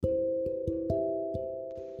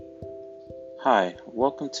Hi,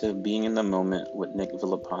 welcome to Being in the Moment with Nick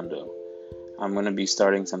Villapando. I'm going to be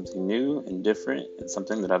starting something new and different and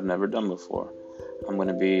something that I've never done before. I'm going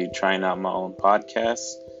to be trying out my own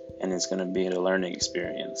podcast, and it's going to be a learning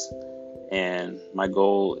experience. And my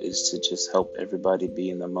goal is to just help everybody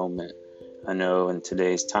be in the moment. I know in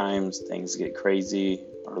today's times, things get crazy,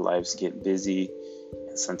 our lives get busy,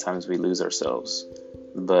 and sometimes we lose ourselves.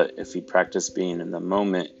 But if we practice being in the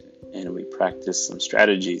moment and we practice some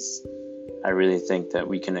strategies, I really think that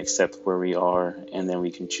we can accept where we are and then we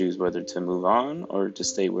can choose whether to move on or to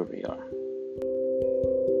stay where we are.